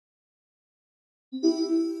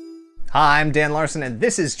Hi, I'm Dan Larson, and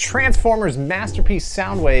this is Transformers Masterpiece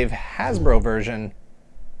Soundwave Hasbro version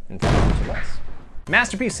in front of us.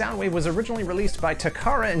 Masterpiece Soundwave was originally released by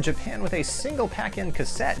Takara in Japan with a single pack-in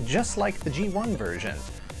cassette, just like the G1 version.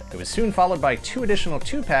 It was soon followed by 2 additional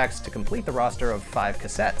 2-packs to complete the roster of 5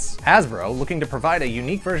 cassettes. Hasbro, looking to provide a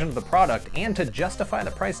unique version of the product and to justify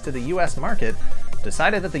the price to the US market,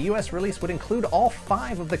 decided that the US release would include all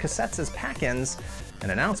 5 of the cassettes as pack-ins, an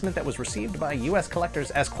announcement that was received by US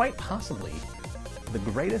collectors as quite possibly the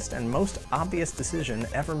greatest and most obvious decision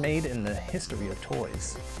ever made in the history of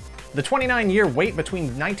toys. The 29-year wait between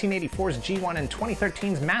 1984's G1 and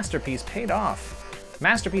 2013's Masterpiece paid off.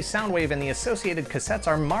 Masterpiece Soundwave and the associated cassettes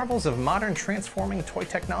are marvels of modern transforming toy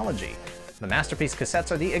technology. The Masterpiece cassettes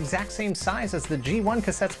are the exact same size as the G1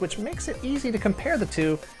 cassettes, which makes it easy to compare the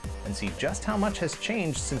two and see just how much has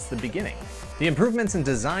changed since the beginning. The improvements in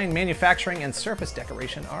design, manufacturing, and surface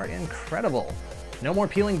decoration are incredible. No more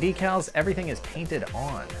peeling decals, everything is painted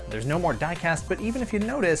on. There's no more die-cast, but even if you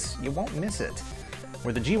notice, you won't miss it.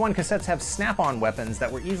 Where the G1 cassettes have snap-on weapons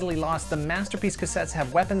that were easily lost, the Masterpiece cassettes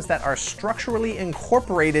have weapons that are structurally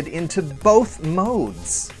incorporated into both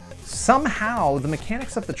modes. Somehow, the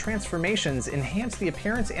mechanics of the transformations enhance the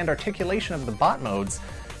appearance and articulation of the bot modes,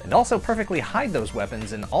 and also perfectly hide those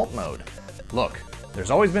weapons in alt mode. Look, there's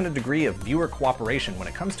always been a degree of viewer cooperation when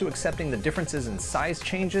it comes to accepting the differences in size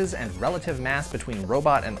changes and relative mass between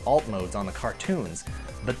robot and alt modes on the cartoons,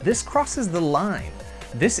 but this crosses the line.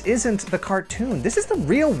 This isn't the cartoon, this is the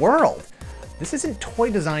real world. This isn't toy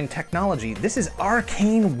design technology, this is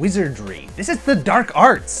arcane wizardry. This is the dark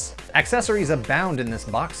arts. Accessories abound in this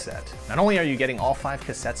box set. Not only are you getting all 5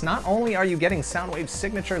 cassettes, not only are you getting Soundwave's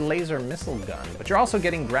signature laser missile gun, but you're also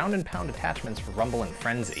getting ground and pound attachments for Rumble and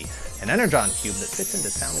Frenzy, an Energon cube that fits into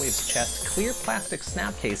Soundwave's chest, clear plastic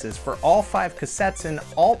snap cases for all 5 cassettes, an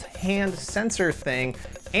alt hand sensor thing,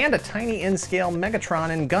 and a tiny in-scale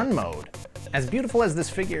Megatron in gun mode. As beautiful as these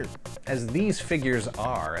figures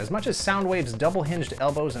are, as much as Soundwave's double-hinged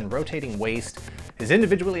elbows and rotating waist, his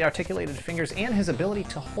individually articulated fingers, and his ability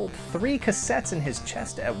to hold 3 cassettes in his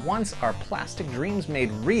chest at once are plastic dreams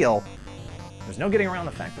made real, there's no getting around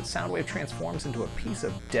the fact that Soundwave transforms into a piece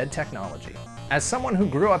of dead technology. As someone who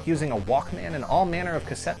grew up using a Walkman and all manner of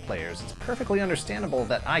cassette players, it's perfectly understandable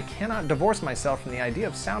that I cannot divorce myself from the idea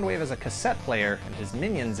of Soundwave as a cassette player and his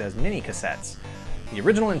minions as mini cassettes. The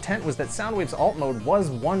original intent was that Soundwave's alt mode was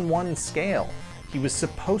 1:1 scale. He was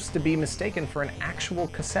supposed to be mistaken for an actual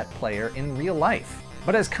cassette player in real life.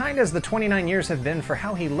 But as kind as the 29 years have been for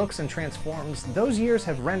how he looks and transforms, those years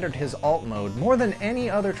have rendered his alt mode, more than any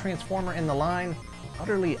other Transformer in the line,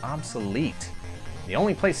 utterly obsolete. The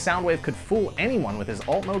only place Soundwave could fool anyone with his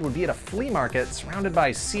alt mode would be at a flea market surrounded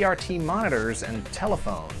by CRT monitors and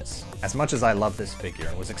telephones. As much as I love this figure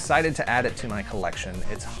and was excited to add it to my collection,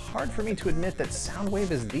 it's hard for me to admit that Soundwave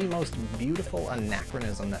is the most beautiful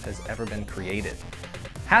anachronism that has ever been created.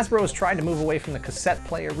 Hasbro has tried to move away from the cassette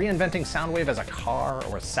player, reinventing Soundwave as a car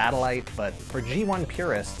or a satellite, but for G1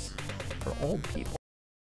 purists, for old people,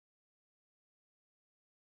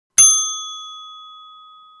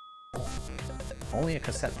 only a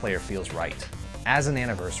cassette player feels right. As an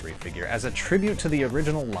anniversary figure, as a tribute to the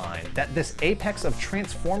original line, that this apex of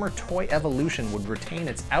Transformer toy evolution would retain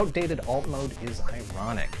its outdated alt mode is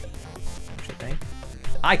ironic, don't you think?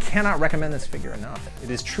 I cannot recommend this figure enough. It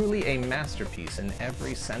is truly a masterpiece in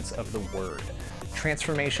every sense of the word.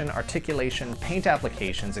 Transformation, articulation, paint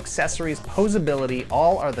applications, accessories, posability,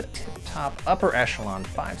 all are the tip-top upper echelon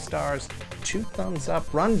 5 stars, 2 thumbs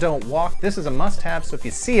up, run, don't walk. This is a must-have, so if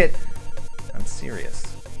you see it, I'm serious.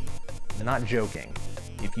 I'm not joking.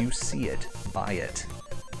 If you see it, buy it.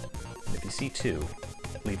 And if you see 2,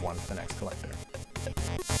 leave 1 for the next collector.